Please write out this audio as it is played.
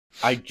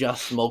I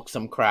just smoked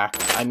some crack.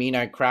 I mean,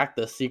 I cracked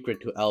the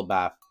secret to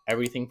Elbaf.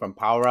 Everything from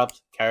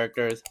power-ups,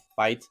 characters,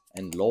 fights,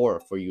 and lore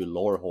for you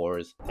lore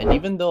whores. And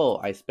even though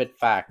I spit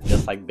fact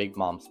just like Big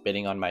Mom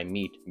spitting on my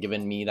meat,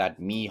 giving me that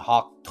me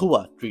hawk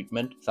tua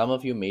treatment, some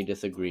of you may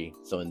disagree.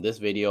 So in this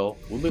video,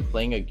 we'll be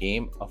playing a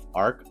game of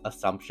arc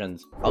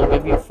assumptions. I'll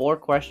give you 4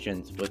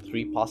 questions with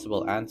 3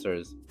 possible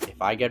answers.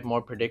 If I get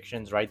more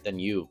predictions right than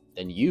you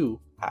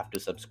have to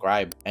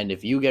subscribe. And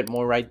if you get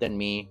more right than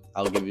me,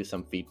 I'll give you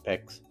some feat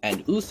picks.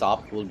 And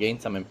Usopp will gain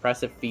some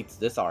impressive feats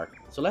this arc.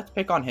 So let's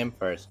pick on him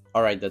first.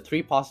 Alright, the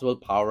 3 possible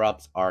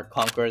power-ups are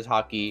Conqueror's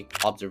Haki,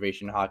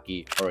 Observation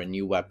Haki, or a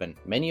new weapon.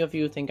 Many of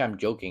you think I'm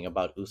joking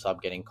about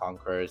Usopp getting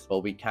Conquerors, but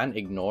we can't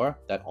ignore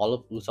that all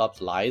of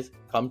Usopp's lies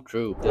come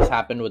true. This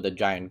happened with the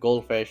giant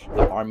goldfish,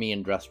 the army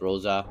in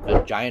Dressrosa,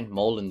 a giant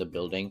mole in the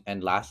building,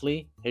 and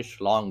lastly, his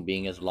schlong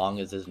being as long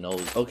as his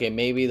nose. Okay,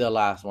 maybe the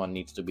last one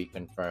needs to be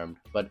confirmed,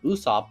 but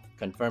Usopp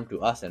confirmed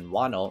to us in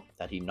Wano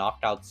that he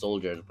knocked out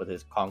soldiers with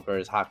his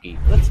Conqueror's Haki.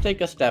 Let's take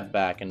a step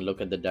back and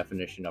look at the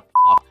definition of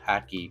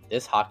Haki.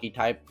 This Haki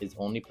type is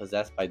only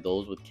possessed by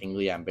those with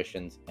kingly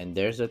ambitions, and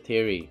there's a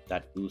theory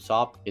that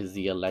Usopp is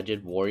the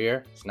alleged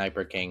warrior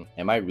Sniper King.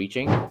 Am I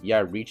reaching?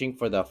 Yeah, reaching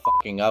for the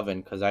fucking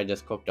oven because I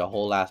just cooked a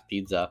whole ass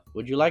pizza.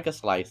 Would you like a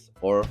slice?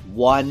 Or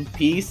one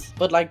piece?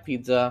 But like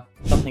pizza,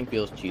 something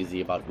feels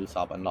cheesy about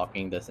Usopp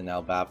unlocking this in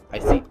Elbaf. I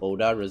see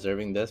Oda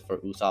reserving this for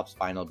Usopp's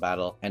final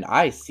battle, and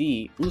I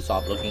see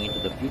Usopp looking into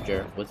the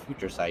future with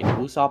future sight.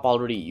 Usopp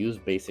already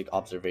used basic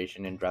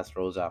observation in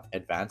Dressrosa.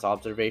 Advanced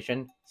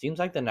observation seems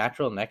like the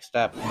natural next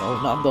step.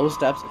 No, not those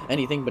steps.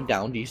 Anything but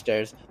down these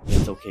stairs.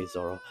 It's okay,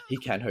 Zoro. He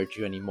can't hurt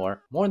you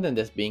anymore. More than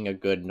this being a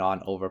good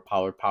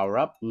non-overpowered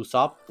power-up,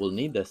 Usopp will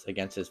need this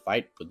against his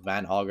fight with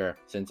Van Augur,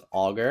 since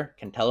Augur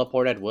can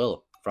teleport at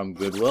will from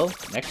Goodwill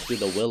next to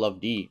the Will of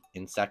D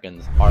in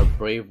seconds. Our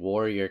brave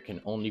warrior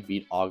can only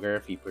beat Augur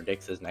if he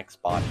predicts his next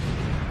spot.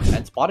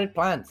 And Spotted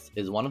Plants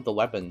is one of the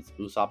weapons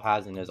Usopp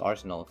has in his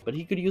arsenal, but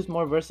he could use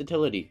more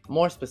versatility.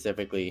 More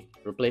specifically,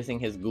 replacing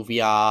his goofy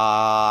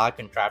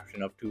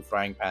contraption of 2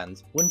 frying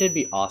pans. Wouldn't it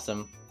be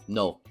awesome?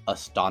 No.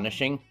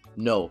 Astonishing?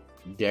 No.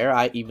 Dare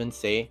I even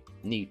say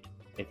neat?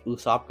 If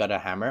Usopp got a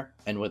hammer,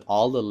 and with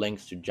all the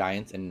links to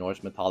giants in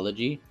Norse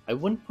mythology, I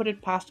wouldn't put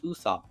it past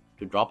Usopp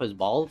to drop his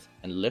balls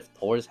and lift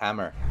Thor's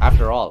hammer.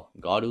 After all,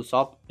 God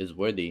Usopp is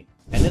worthy,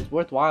 and it's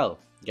worthwhile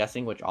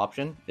guessing which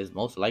option is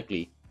most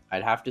likely.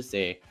 I'd have to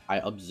say I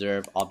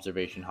observe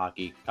Observation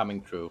Haki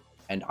coming true,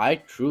 and I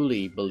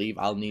truly believe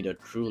I'll need a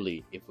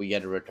truly if we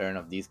get a return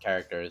of these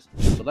characters.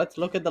 So let's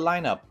look at the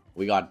lineup.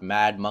 We got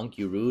Mad Monk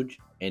Urouge,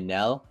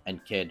 Enel,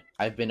 and Kid.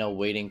 I've been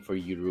awaiting for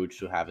Urouge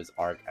to have his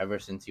arc ever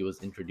since he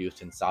was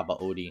introduced in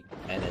Sabaody,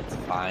 and it's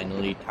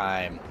finally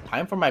time.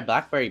 Time for my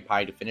blackberry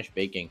pie to finish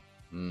baking.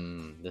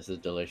 This is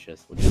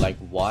delicious. Would you like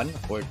 1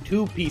 or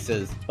 2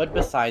 pieces? But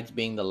besides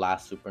being the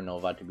last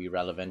supernova to be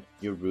relevant,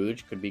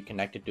 Urouge could be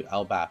connected to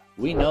Elbaf.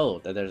 We know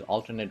that there's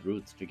alternate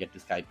routes to get to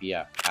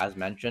Skypiea, as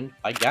mentioned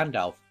by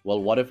Gandalf.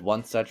 Well, what if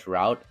one such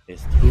route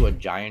is through a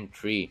giant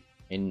tree?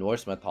 In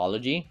Norse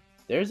mythology,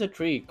 there's a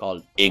tree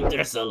called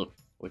Yggdrasil,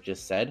 which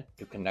is said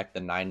to connect the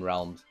 9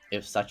 realms.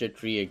 If such a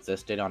tree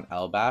existed on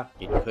Elbaf,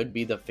 it could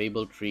be the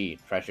fabled tree,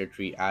 Treasure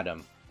Tree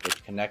Adam,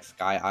 which connects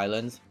Sky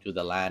Islands to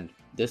the land.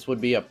 This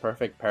would be a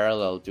perfect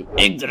parallel to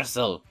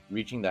Yggdrasil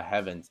reaching the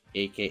heavens,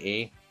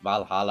 aka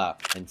Valhalla.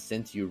 And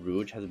since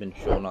Urouge has been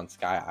shown on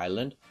Sky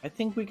Island, I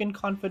think we can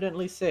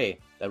confidently say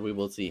that we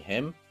will see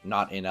him,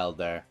 not Enel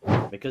there.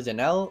 Because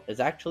Enel is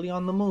actually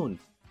on the moon.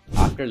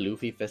 After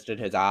Luffy fisted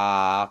his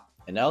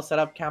Enel set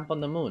up camp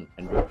on the moon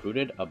and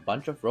recruited a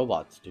bunch of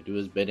robots to do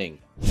his bidding.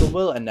 So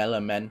will Enel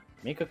and men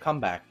make a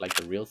comeback like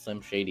the real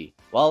Slim Shady?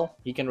 Well,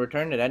 he can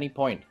return at any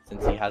point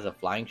since he has a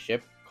flying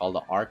ship called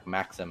the Arc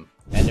Maxim.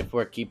 And if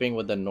we're keeping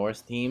with the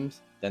Norse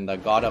themes, then the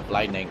god of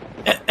lightning,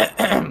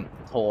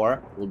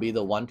 Thor, will be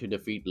the one to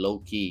defeat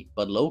Loki.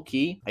 But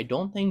Loki, I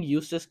don't think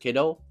Eustace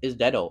Kiddo is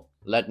deado.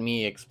 Let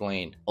me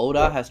explain.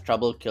 Oda has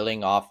trouble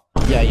killing off.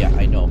 Yeah,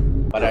 I know.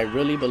 But I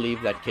really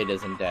believe that Kid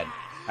isn't dead.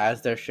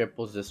 As their ship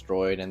was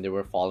destroyed and they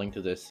were falling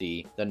to the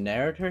sea, the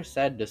narrator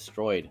said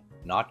destroyed,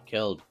 not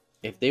killed.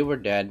 If they were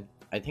dead,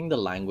 I think the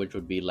language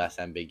would be less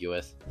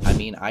ambiguous. I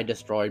mean, I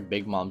destroyed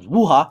Big Mom's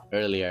woo-ha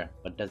earlier,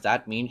 but does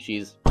that mean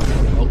she's...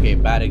 Okay,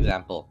 bad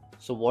example.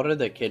 So what are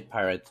the kid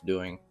pirates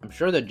doing? I'm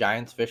sure the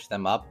giants fished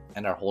them up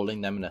and are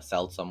holding them in a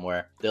cell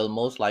somewhere. They'll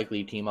most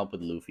likely team up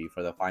with Luffy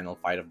for the final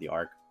fight of the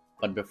arc.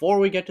 But before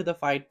we get to the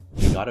fight,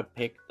 we gotta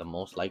pick the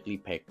most likely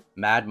pick.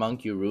 Mad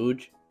Monk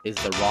Urouge is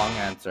the wrong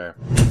answer.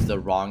 It's the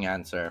wrong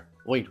answer.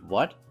 Wait,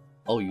 what?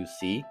 Oh, you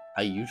see?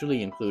 I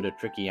usually include a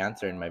tricky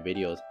answer in my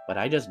videos, but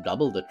I just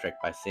doubled the trick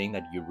by saying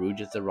that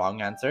Urouge is the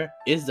wrong answer,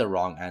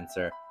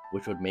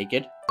 which would make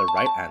it the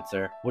right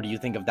answer. What do you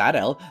think of that,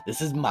 El?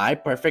 This is my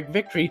perfect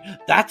victory.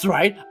 That's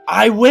right,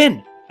 I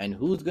win! And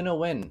who's gonna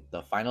win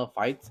the final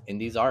fights in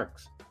these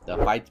arcs? The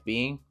fights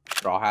being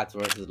Straw Hats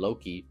versus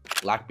Loki,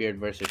 Blackbeard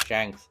versus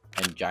Shanks,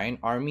 and Giant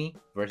Army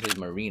versus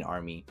Marine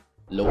Army.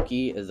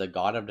 Loki is a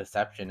god of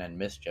deception and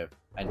mischief,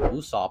 and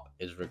Usopp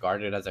is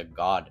regarded as a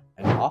god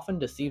and often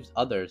deceives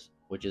others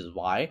which is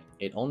why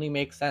it only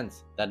makes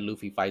sense that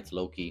Luffy fights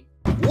Loki.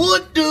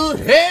 What the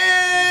hell?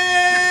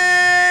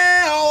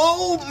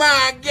 Oh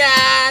my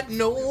god,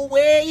 no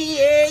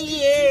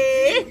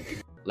way!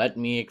 Let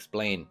me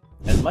explain.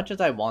 As much as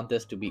I want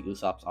this to be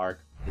Usopp's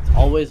arc, it's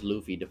always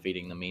Luffy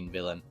defeating the main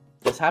villain.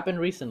 This happened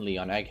recently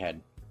on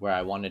Egghead, where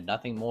I wanted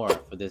nothing more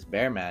for this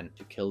bear man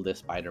to kill this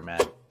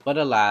Spider-Man. But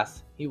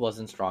alas, he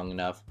wasn't strong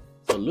enough,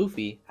 so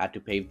Luffy had to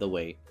pave the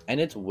way. And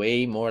it's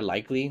way more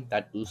likely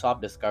that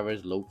Usopp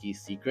discovers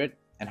Loki's secret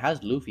and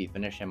has Luffy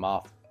finish him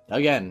off.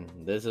 Again,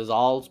 this is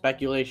all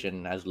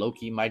speculation, as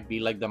Loki might be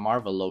like the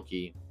Marvel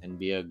Loki and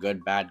be a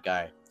good bad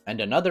guy. And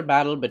another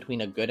battle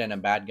between a good and a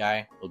bad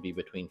guy will be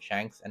between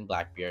Shanks and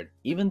Blackbeard.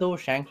 Even though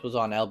Shanks was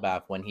on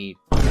Elbaf when he...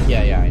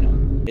 Yeah, I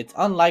know. It's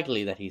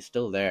unlikely that he's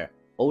still there.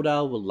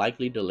 Oda will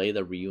likely delay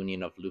the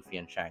reunion of Luffy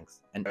and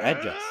Shanks and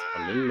edge us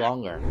a little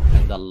longer.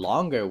 And the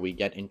longer we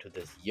get into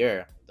this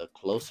year, the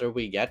closer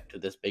we get to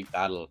this big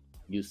battle.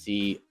 You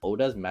see,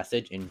 Oda's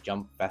message in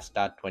Jump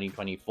Festa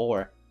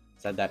 2024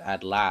 said that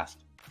at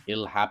last,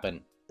 it'll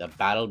happen. The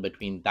battle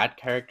between that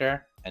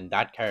character and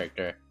that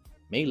character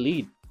may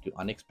lead to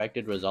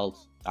unexpected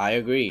results. I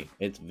agree,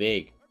 it's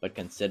vague, but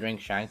considering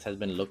Shanks has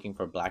been looking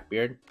for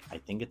Blackbeard, I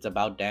think it's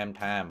about damn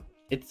time.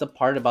 It's the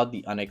part about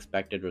the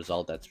unexpected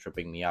result that's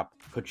tripping me up.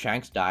 Could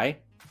Shanks die?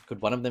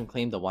 Could one of them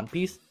claim the One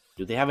Piece?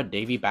 Do they have a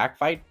Davy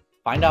backfight?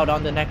 Find out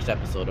on the next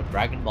episode of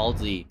Dragon Ball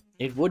Z.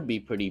 It would be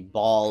pretty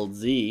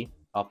ballsy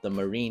of the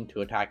Marine to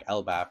attack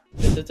Elbaf,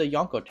 since it's a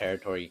Yonko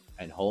territory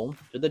and home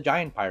to the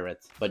giant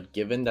pirates. But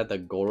given that the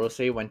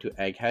Gorosei went to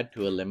Egghead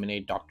to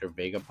eliminate Dr.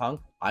 Vegapunk,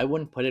 I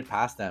wouldn't put it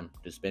past them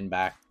to spin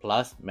back.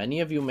 Plus,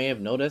 many of you may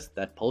have noticed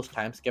that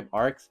post-time skip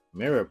arcs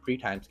mirror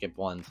pre-time skip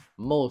ones.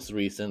 Most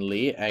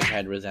recently,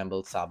 Egghead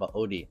resembles Saba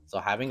Odi, so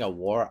having a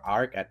war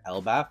arc at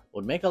Elbaf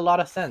would make a lot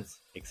of sense,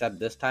 except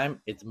this time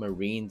it's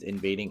Marines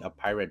invading a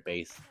pirate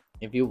base.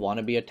 If you want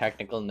to be a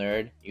technical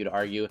nerd, you'd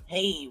argue,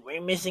 hey, we're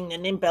missing the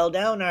Impel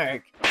Down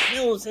arc.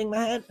 No,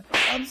 Sigma,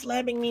 stop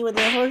slapping me with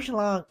your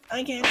horse-lock.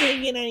 I can't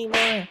take it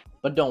anymore.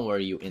 But don't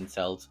worry, you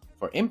incels.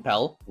 For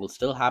Impel will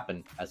still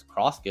happen, as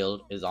Cross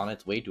Guild is on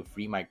its way to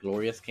free my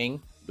glorious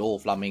king,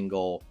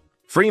 Doflamingo.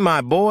 Free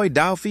my boy,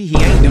 Dalfy,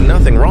 he ain't do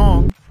nothing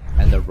wrong.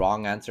 And the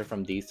wrong answer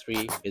from these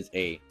three is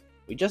A.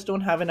 We just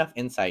don't have enough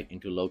insight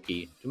into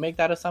Loki to make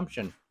that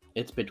assumption.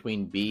 It's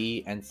between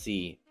B and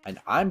C, and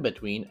I'm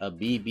between a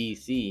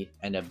BBC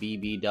and a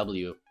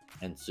BBW.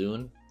 And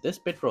soon, this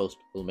bit roast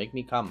will make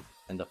me come,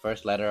 and the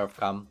first letter of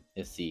come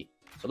is C.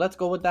 So let's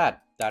go with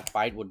that. That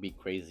fight would be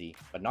crazy,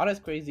 but not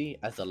as crazy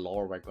as the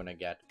lore we're gonna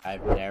get.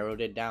 I've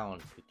narrowed it down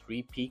to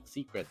 3 peak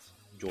secrets: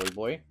 Joy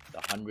Boy, the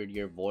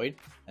 100-year void,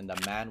 and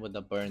the man with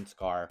the burn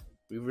scar.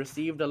 We've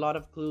received a lot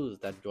of clues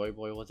that Joy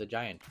Boy was a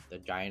giant, the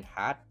giant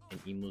hat in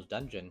Imu's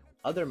dungeon,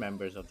 other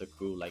members of the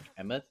crew like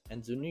Emmet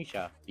and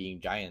Zunisha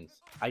being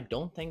giants. I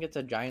don't think it's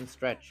a giant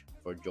stretch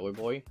for Joy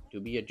Boy to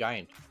be a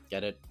giant.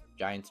 Get it?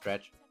 Giant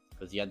stretch?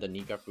 Because he had the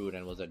Nika fruit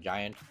and was a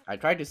giant. I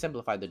tried to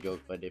simplify the joke,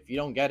 but if you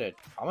don't get it,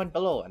 comment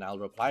below and I'll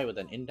reply with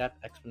an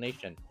in-depth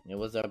explanation. It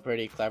was a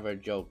pretty clever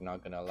joke,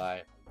 not gonna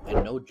lie.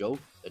 And no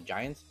joke, the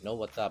giants know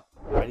what's up.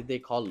 Why did they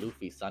call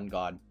Luffy Sun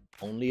God?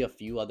 Only a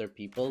few other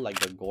people like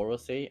the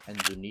Gorosei and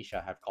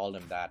Zunisha have called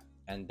him that.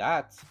 And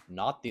that's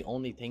not the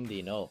only thing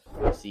they know.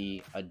 You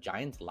see, a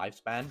giant's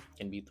lifespan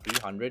can be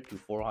 300 to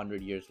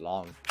 400 years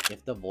long.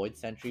 If the Void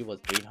Century was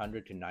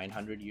 800 to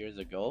 900 years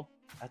ago,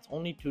 that's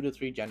only 2 to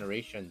 3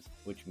 generations,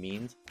 which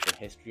means the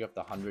history of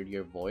the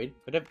 100-year Void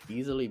could have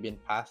easily been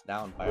passed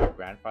down by our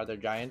grandfather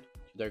giant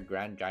to their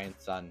grand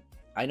giant son.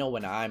 I know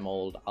when I'm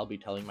old, I'll be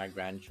telling my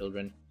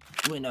grandchildren,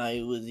 when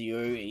I was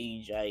your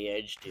age, I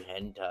edged to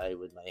hentai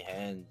with my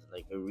hands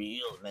like a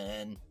real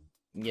man.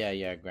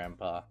 Yeah,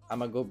 Grandpa.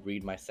 I'ma go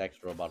breed my sex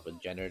robot with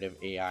generative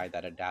AI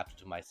that adapts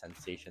to my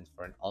sensations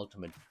for an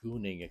ultimate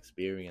gooning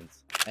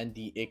experience. And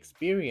the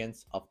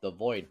experience of the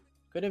Void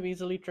could have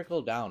easily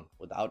trickled down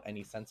without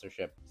any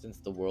censorship, since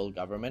the world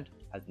government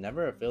has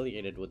never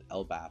affiliated with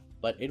Elbaf.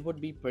 But it would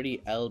be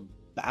pretty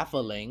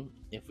baffling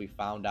if we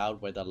found out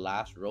where the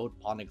last road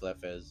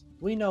poneglyph is.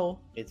 We know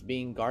it's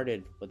being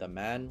guarded with a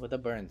man with a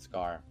burn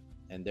scar,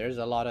 and there's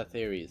a lot of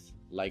theories.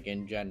 Like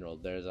in general,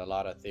 there's a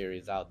lot of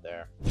theories out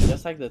there.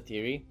 Just like the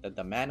theory that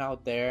the man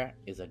out there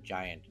is a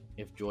giant.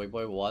 If Joy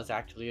Boy was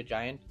actually a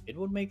giant, it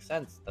would make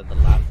sense that the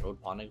last road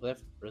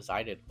poneglyph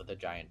resided with a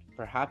giant.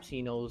 Perhaps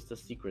he knows the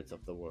secrets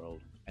of the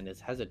world and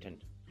is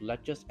hesitant to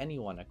let just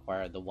anyone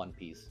acquire the One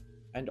Piece.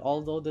 And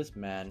although this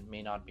man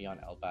may not be on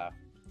Elbaf,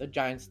 the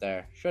giants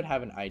there should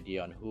have an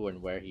idea on who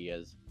and where he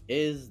is.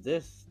 Is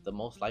this the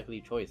most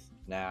likely choice?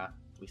 Nah,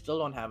 we still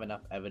don't have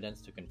enough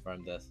evidence to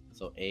confirm this,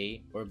 so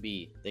A or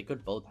B, they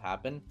could both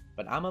happen,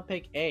 but I'ma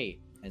pick A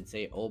and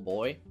say oh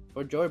boy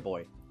for Joy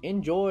Boy.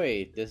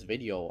 Enjoy this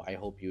video, I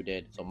hope you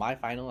did. So my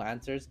final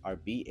answers are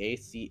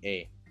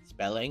B-A-C-A,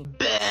 spelling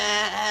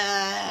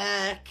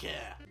back.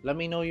 Let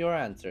me know your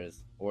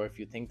answers, or if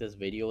you think this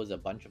video is a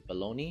bunch of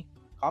baloney,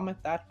 comment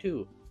that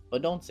too.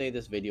 But don't say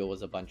this video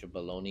was a bunch of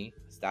baloney,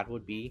 as that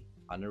would be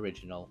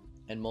unoriginal.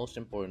 And most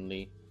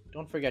importantly,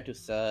 Don't forget to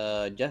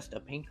suggest a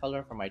paint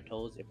color for my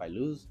toes if I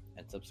lose,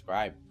 and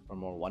subscribe for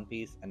more One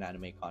Piece and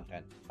anime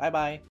content. Bye bye!